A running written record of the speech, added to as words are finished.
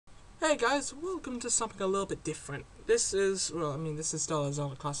Hey guys, welcome to something a little bit different. This is, well, I mean, this is still a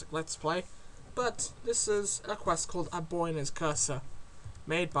Zelda Classic Let's Play, but this is a quest called A Boy and His Cursor,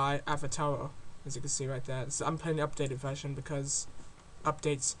 made by Avataro, as you can see right there. I'm playing the updated version because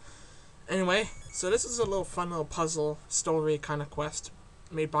updates. Anyway, so this is a little fun little puzzle story kind of quest,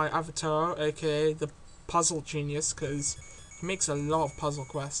 made by Avataro, aka the puzzle genius, because he makes a lot of puzzle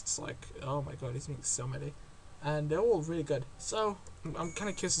quests, like, oh my god, he's making so many. And they're all really good. So, I'm kind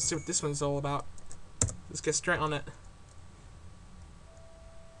of curious to see what this one's all about. Let's get straight on it.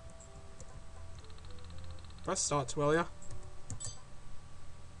 Press start, will ya?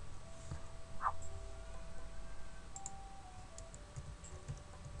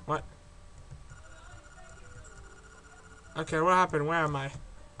 What? Okay, what happened? Where am I?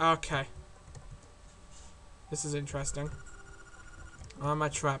 Okay. This is interesting. Or am I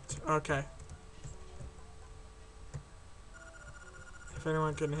trapped? Okay. If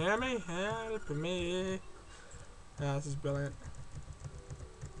anyone can hear me, help me. Ah, this is brilliant.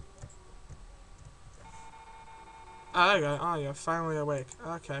 Oh, there you go. Oh, you're finally awake.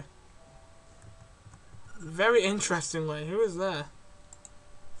 Okay. Very interestingly, who is there?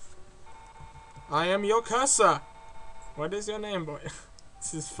 I am your cursor. What is your name, boy?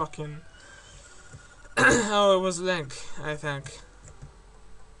 This is fucking... Oh, it was Link, I think.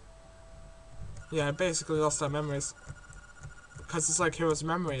 Yeah, I basically lost our memories. Because it's like Hero's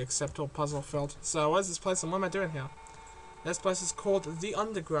Memory, except all puzzle filled. So, what is this place and what am I doing here? This place is called The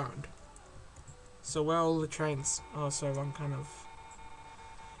Underground. So, where are all the trains? Oh, so I'm kind of...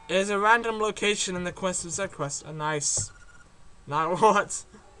 It is a random location in the quest of Z-Quest. Nice. Not what?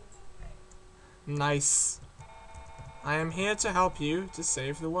 Nice. I am here to help you to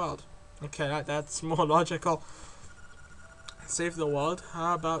save the world. Okay, that's more logical. Save the world?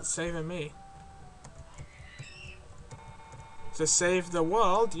 How about saving me? To save the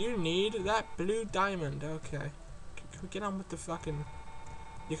world, you need that blue diamond. Okay. Can we get on with the fucking...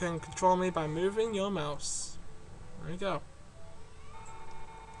 You can control me by moving your mouse. There you go.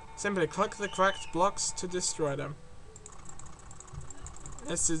 Simply click the correct blocks to destroy them.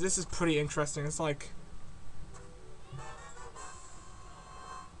 This is pretty interesting. It's like...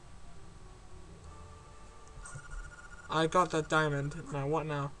 I got that diamond. Now, what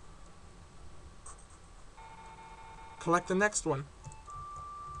now? Collect the next one.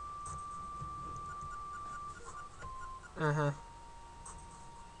 Uh-huh.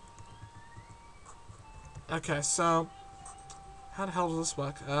 Okay, so... How the hell does this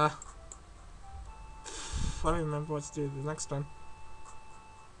work? I don't remember what to do the next one.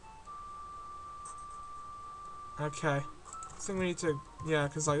 Okay. I think we need to... Yeah,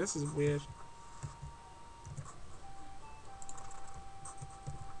 because, like, this is weird.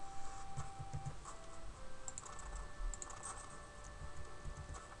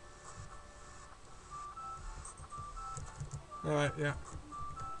 Alright, yeah.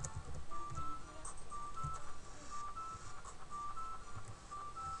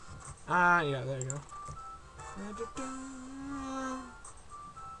 Ah, yeah, there you go.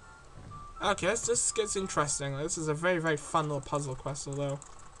 Okay, this gets interesting. This is a very, very fun little puzzle quest, although...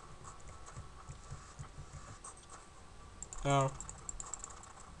 Oh.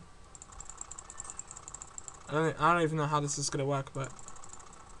 I don't even know how this is gonna work, but...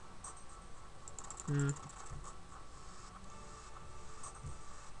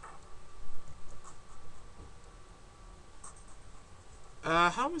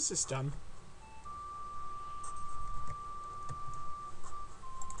 How is this done?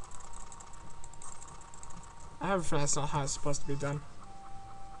 I have a feeling that's not how it's supposed to be done.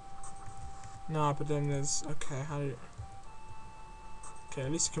 No, but then there's... Okay, how do you... Okay,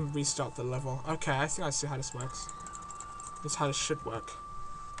 at least you can restart the level. Okay, I think I see how this works. This is how this should work.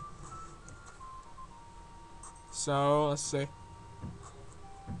 So, let's see.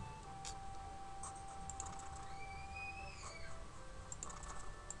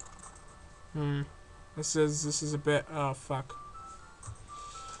 This is a bit... Oh, fuck.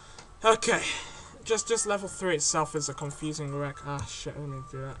 Okay. Just level 3 itself is a confusing wreck. Ah, shit, let me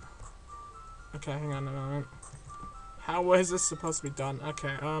do that. Okay, hang on a moment. How is this supposed to be done?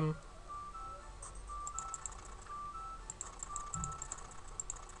 Okay,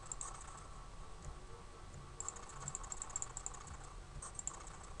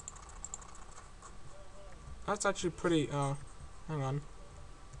 That's actually pretty, hang on.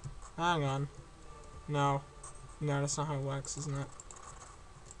 Hang on. No. No, that's not how it works, isn't it?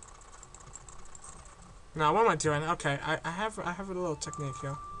 Now, what am I doing? Okay, I have a little technique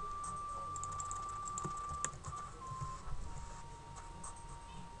here.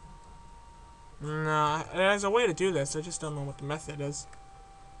 No, there's a way to do this. I just don't know what the method is.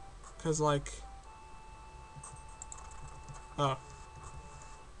 Cause like, oh,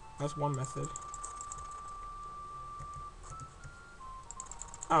 that's one method.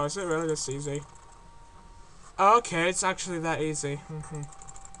 Oh, is it really this easy? Oh, okay, it's actually that easy.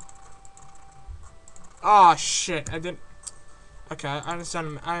 Oh shit! I didn't. Okay, I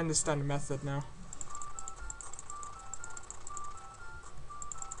understand. I understand the method now.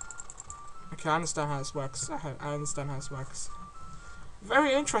 Okay, I understand how this works. I understand how this works.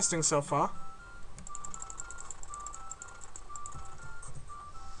 Very interesting so far.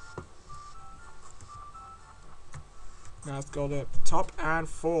 Now let's go to the top and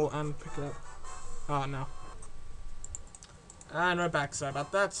fall and pick it up. Oh no. And we're back. Sorry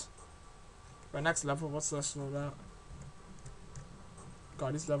about that. Right, next level. What's this all about?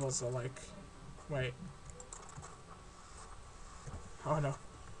 God, these levels are like. Wait. Oh no.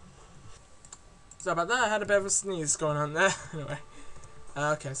 Sorry about that. I had a bit of a sneeze going on there. Anyway.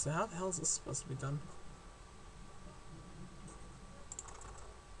 Okay, so how the hell is this supposed to be done?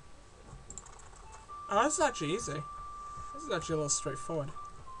 Oh, this is actually easy. This is actually a little straightforward.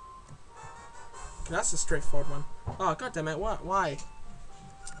 Okay, that's a straightforward one. Oh, god damn it, what? Why?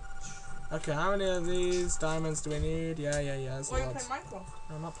 Okay, how many of these diamonds do we need? Yeah, there's Why are you lots. playing Minecraft?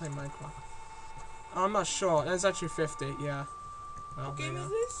 No, I'm not playing Minecraft. Oh, I'm not sure. There's actually 50, yeah. Well, What game is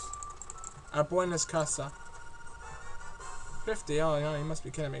this? A Buenos Cursor. 50, oh no, you must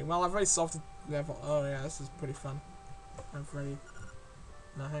be kidding me. Well, I've already solved the level. Oh yeah, this is pretty fun. I've already...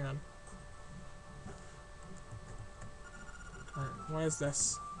 No, hang on. Alright, what is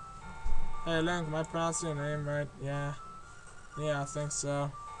this? Hey Link, am I pronouncing your name right? Yeah. Yeah, I think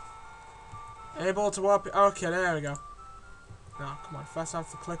so. Able to warp... Okay, there we go. No, come on. First I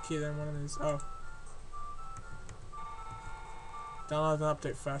have to click here, then one of these... Oh. Download the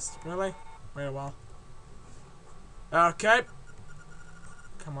update first. Really? Wait a while. Okay.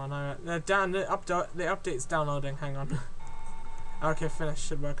 Come on, the update's downloading. Hang on. Okay, finished.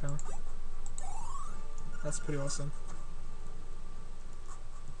 Should work now. That's pretty awesome.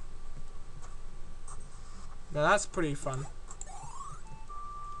 Now that's pretty fun.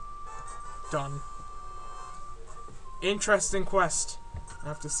 Done. Interesting quest, I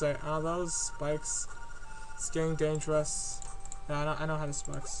have to say. Are those spikes? It's getting dangerous. Yeah, I know how to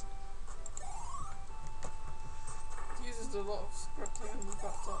spikes. It uses a lot of scripting and you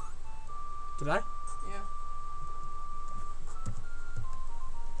fucked up. Did I? Yeah.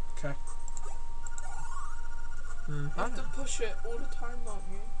 Okay. You have to push it all the time, don't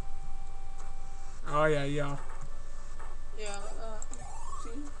you? Oh yeah. Yeah, like that.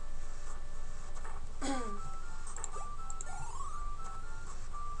 See?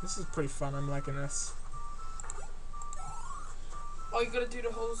 This is pretty fun. I'm liking this. Oh, you gotta do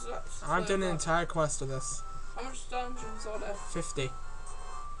the whole steps. I'm doing the entire quest of this. How much dungeons are there? 50.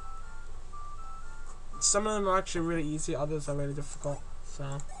 Some of them are actually really easy, others are really difficult.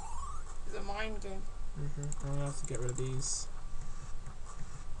 So. It's a mind game. I'm gonna have to get rid of these.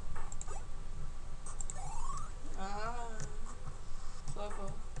 Ah.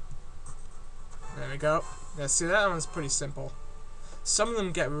 Clever. There we go. Yeah, see, that one's pretty simple. Some of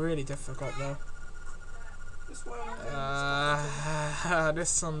them get really difficult though. This one.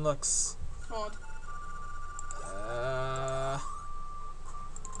 This one looks Hard.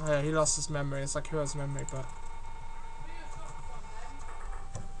 oh yeah, he lost his memory. It's like Hero's memory, but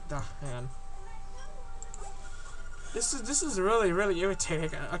hang on. This is really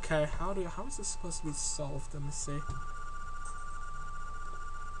irritating. Okay, how is this supposed to be solved? Let me see.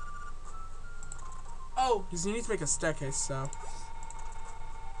 Oh, Because you need to make a staircase, so.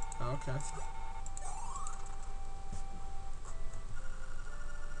 Oh, okay.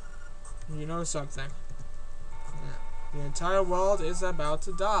 You know something. Yeah. The entire world is about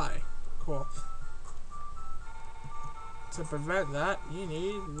to die. Cool. To prevent that, you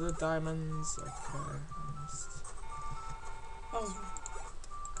need the diamonds. Okay. oh,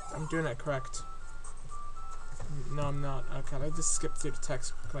 I'm doing it correct. No, I'm not. Okay, let me just skip through the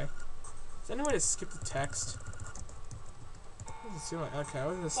text quickly. Is there any way to skip the text? What does it seem like? Okay,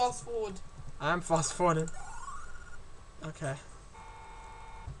 what is this? fast forward. I am fast forwarding. Okay.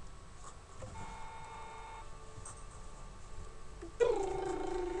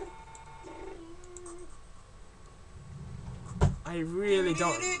 I really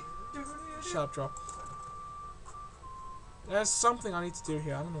don't. Shut up, drop. There's something I need to do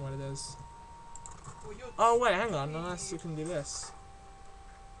here. I don't know what it is. Oh wait, hang on. Unless you can do this.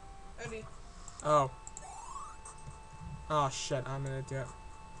 Eddie. Oh. Oh shit! I'm an idiot.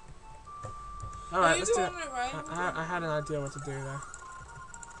 All right, let's do it. Right? I had an idea what to do there.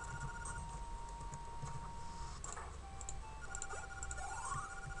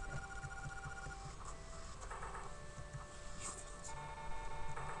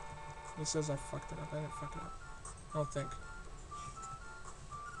 He says I fucked it up. I didn't fuck it up. I don't think.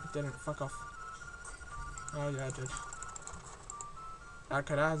 I didn't. Fuck off. Oh yeah, I did.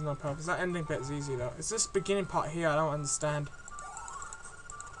 Okay, that has no purpose. That ending bit is easy though. It's this beginning part here I don't understand.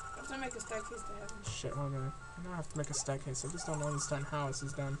 You have to make a staircase to heaven. Shit, what am I doing? I don't have to make a staircase. I just don't understand how this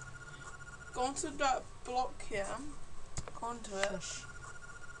is done. Go onto that block here. Go onto it. Shush.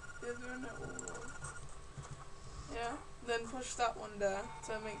 You're doing it all. Yeah. Then push that one there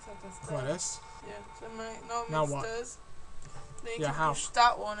so it makes like a stair. What, this? Yeah. So now it Now makes what? stairs. Then you Yeah, can how? push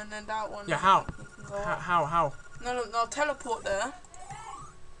that one and then that one. Yeah, how? You can go up. How? No, teleport there.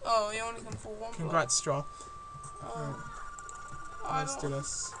 Oh, you only can fall one Congrats, Straw. block. Let's do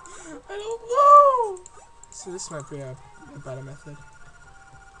this. I don't know. So this might be a better method.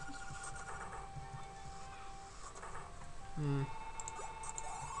 There's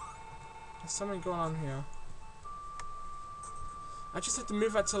something going on here. I just have to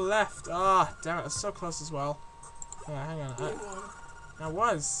move that to the left. Ah, damn it! I was so close as well. Hang on. I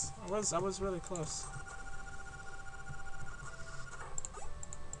was really close.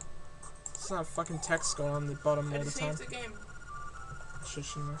 It's not fucking text going on the bottom all the time. Save the game.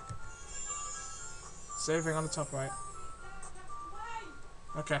 Shush in there. Saving on the top right.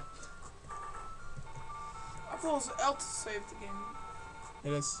 Okay. I thought it was L to save the game.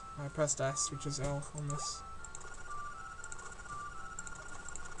 It is. I pressed S, which is L on this.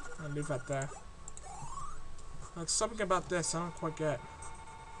 I'll leave that there. Like, something about this I don't quite get.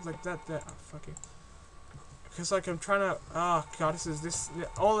 It's like that there. Oh, fuck you. Because, like, I'm trying to. Oh, God,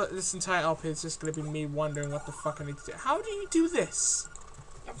 this entire LP is just gonna be me wondering what the fuck I need to do. How do you do this?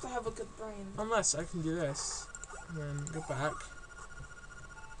 You have to have a good brain. Unless I can do this. And then go back.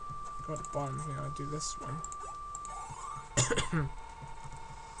 Go to the bottom here. I'll do this one.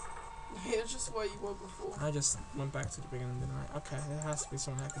 It's just where you were before. I just went back to the beginning, didn't I? Okay, there has to be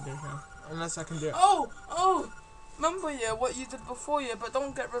something I can do here. Unless I can do it. Oh! Remember, yeah, what you did before, yeah, but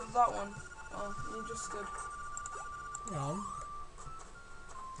don't get rid of that one. Oh, you just did.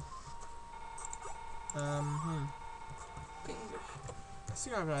 English. I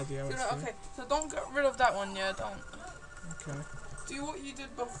think I have an idea what to do. Okay, so don't get rid of that one, yeah, don't. Okay. Do what you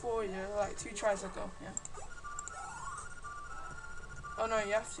did before, yeah, like 2 tries ago, yeah. Oh no,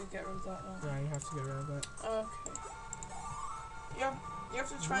 you have to get rid of that one. Yeah, you have to get rid of that. Okay. You have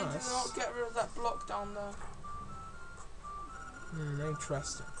to try and not get rid of that block down there.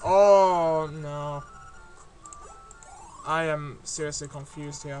 Interesting. Oh, no. I am seriously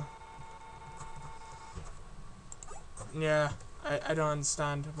confused here. Yeah, I don't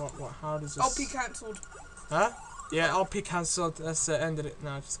understand. How does this... LP cancelled. Huh? Yeah, LP cancelled. That's the end of it.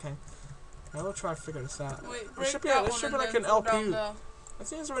 No, just kidding. I will try to figure this out. Wait, There should be like an LP. I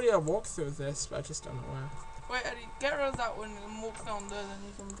think there's already a walkthrough of this, but I just don't know where. Wait, Eddie, get rid of that one and walk down there, then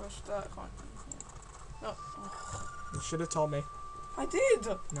you can push that, can't you? Yeah. No. Oh. You should have told me. I did!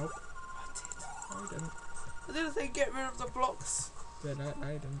 Nope. I did. No, you didn't. I didn't say get rid of the blocks. Yeah, no,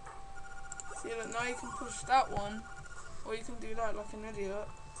 you didn't. See, look, now you can push that one, or you can do that like an idiot.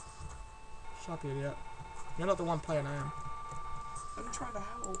 Shut up, you idiot. You're not the one playing, I am. I'm trying to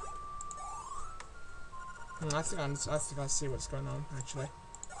help. I think I see what's going on, actually.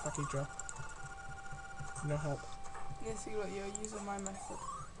 Fuck you, Joe. No help. Yeah, see, look, you're using my method.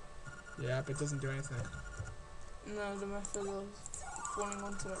 Yeah, but it doesn't do anything. No, the method of falling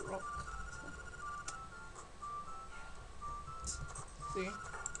onto that rock. So. See?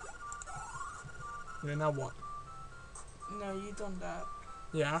 Yeah, now what? No, you done that.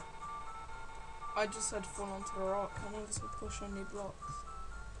 Yeah? I just said fall onto the rock. I never said push any blocks.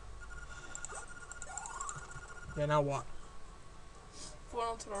 Yeah, now what?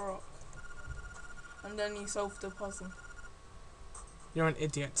 Fall onto the rock. And then you solve the puzzle. You're an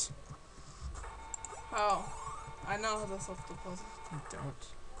idiot. How? I know how to solve the puzzle. You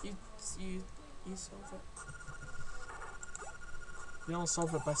don't. You solve it. You don't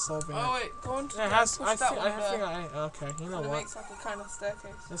solve it by solving it. Oh wait, go on to Yeah, okay, you know and it what? makes like a kind of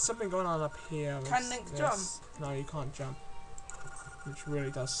staircase. There's something going on up here. Can Link jump? No, you can't jump. Which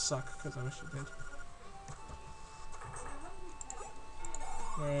really does suck, because I wish it did.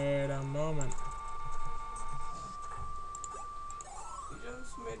 Wait a moment. You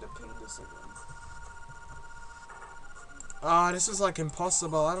just made a ping this again. Ah, this is like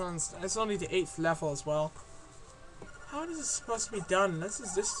impossible. I don't understand. It's only the 8th level as well. How is this supposed to be done? This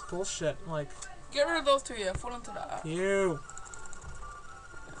is bullshit. Like, get rid of those 2, yeah. Fall into that. You're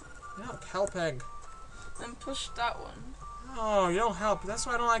not helping. Then push that one. Oh, you don't help. That's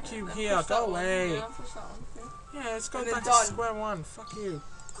why I don't like you here. Go away. Yeah, push that one. Yeah, let's go And back then to square one. Fuck you.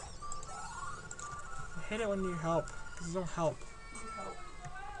 I hate it when you help, because you don't help. You help.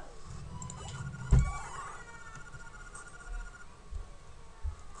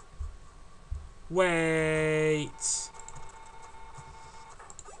 Wait.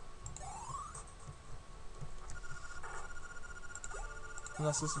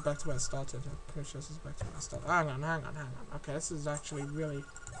 Unless this is back to where I started. I'm pretty sure this is back to where I started. Hang on. Okay, this is actually really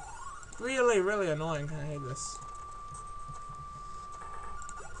annoying. I hate this.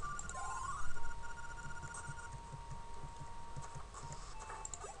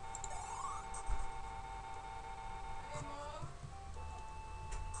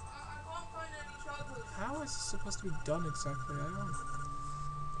 How is this supposed to be done exactly? I don't.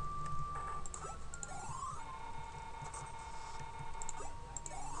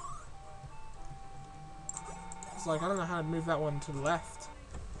 It's like I don't know how to move that one to the left.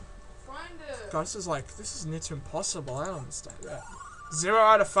 Find it. God, this is near to impossible. I don't understand that. 0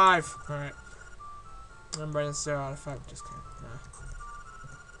 out of 5. All right. I'm writing 0 out of 5. Just kidding. Nah.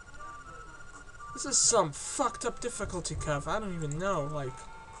 This is some fucked up difficulty curve. I don't even know. Like,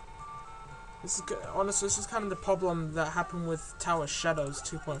 honestly, this is kind of the problem that happened with Tower Shadows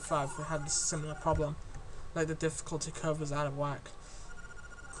 2.5. It had this similar problem. Like, the difficulty curve was out of whack.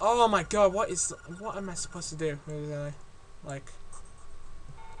 Oh my god, what am I supposed to do? Really? Like,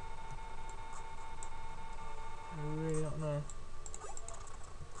 I really don't know.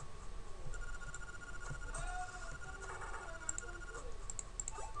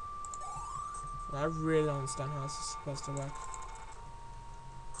 I really don't understand how this is supposed to work.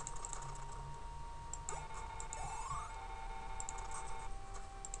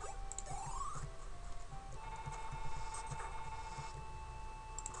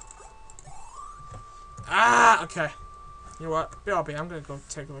 Ah, okay. You know what? BRB, I'm gonna go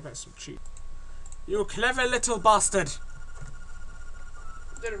take a look at some cheat. You clever little bastard!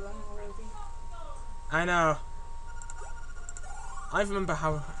 Did it run already? I know. I don't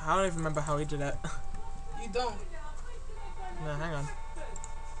even remember how he did it. You don't. No, hang on.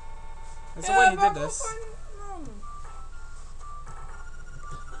 There's a way he did this. No.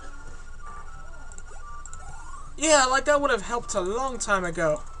 Yeah, like that would have helped a long time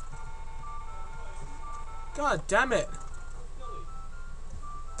ago. God damn it.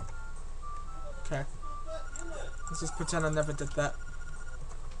 Okay. Let's just pretend I never did that.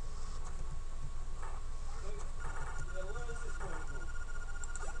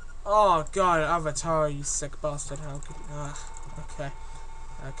 Oh god, Avataro, you sick bastard. How could you... okay.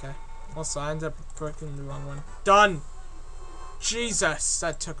 Okay. Also, I ended up breaking the wrong one. Done! Jesus,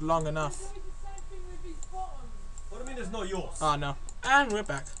 that took long enough. What do you mean it's not yours? Oh no. And we're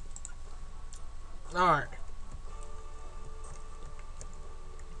back. Alright.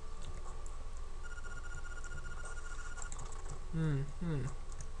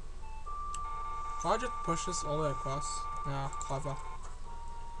 I'll just push this all the way across. Yeah, clever.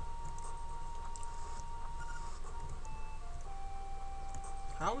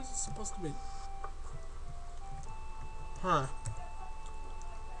 How is it supposed to be? Huh.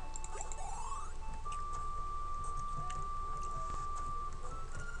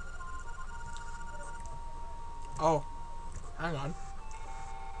 Oh. Hang on.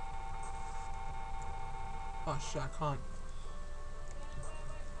 Oh shit, I can't.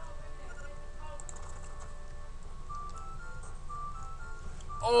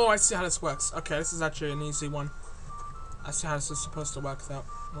 Oh, I see how this works. Okay, this is actually an easy one. I see how this is supposed to work though.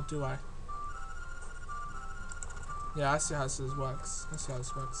 Or do I? Yeah, I see how this works. I see how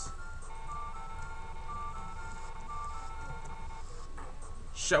this works.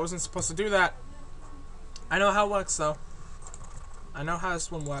 Shit, I wasn't supposed to do that. I know how it works though. I know how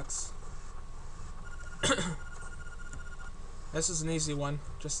this one works. This is an easy one.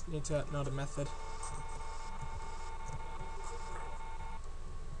 Just need to know the method.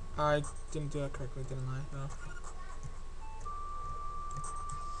 I didn't do it correctly, didn't I? No.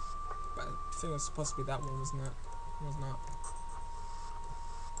 But I think it was supposed to be that one, wasn't it? It was not.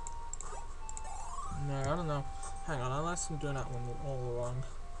 No, I don't know. Hang on, unless I'm doing that one all wrong.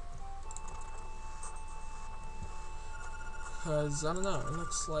 Cause I don't know. It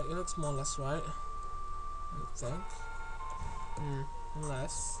looks more or less right. I think.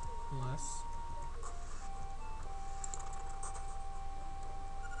 Unless.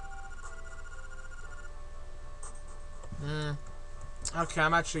 Okay,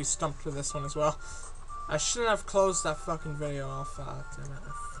 I'm actually stumped with this one as well. I shouldn't have closed that fucking video off. Damn it,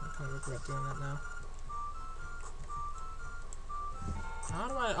 I kind of regret doing that now. How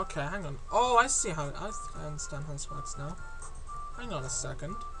do I... Okay, hang on. Oh, I see how... I understand how this works now. Hang on a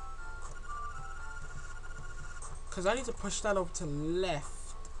second. Because I need to push that over to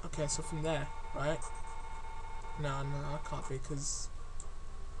left. Okay, so from there, right? No, I can't be, because...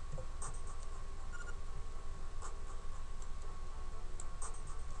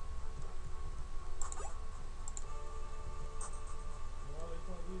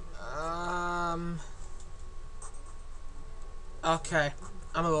 Okay,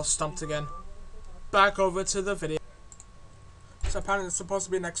 I'm a little stumped again. Back over to the video. So apparently there's supposed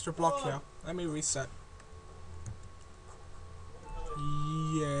to be an extra block here. Let me reset.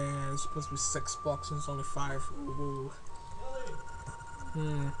 Yeah, there's supposed to be 6 blocks and it's only 5. Ooh.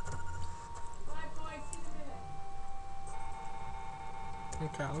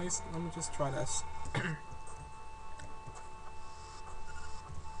 Okay, at least let me just try this.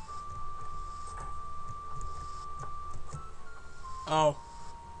 Oh.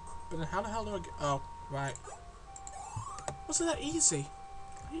 But then how the hell do I get... Oh, right. Wasn't that easy?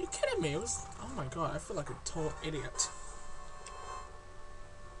 Are you kidding me? It was... Oh my god, I feel like a total idiot.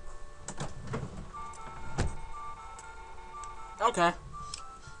 Okay.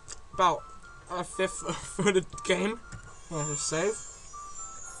 About a fifth through the game. I'll just save.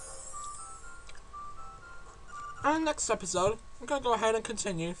 And next episode, I'm gonna go ahead and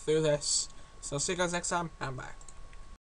continue through this. So see you guys next time, and bye.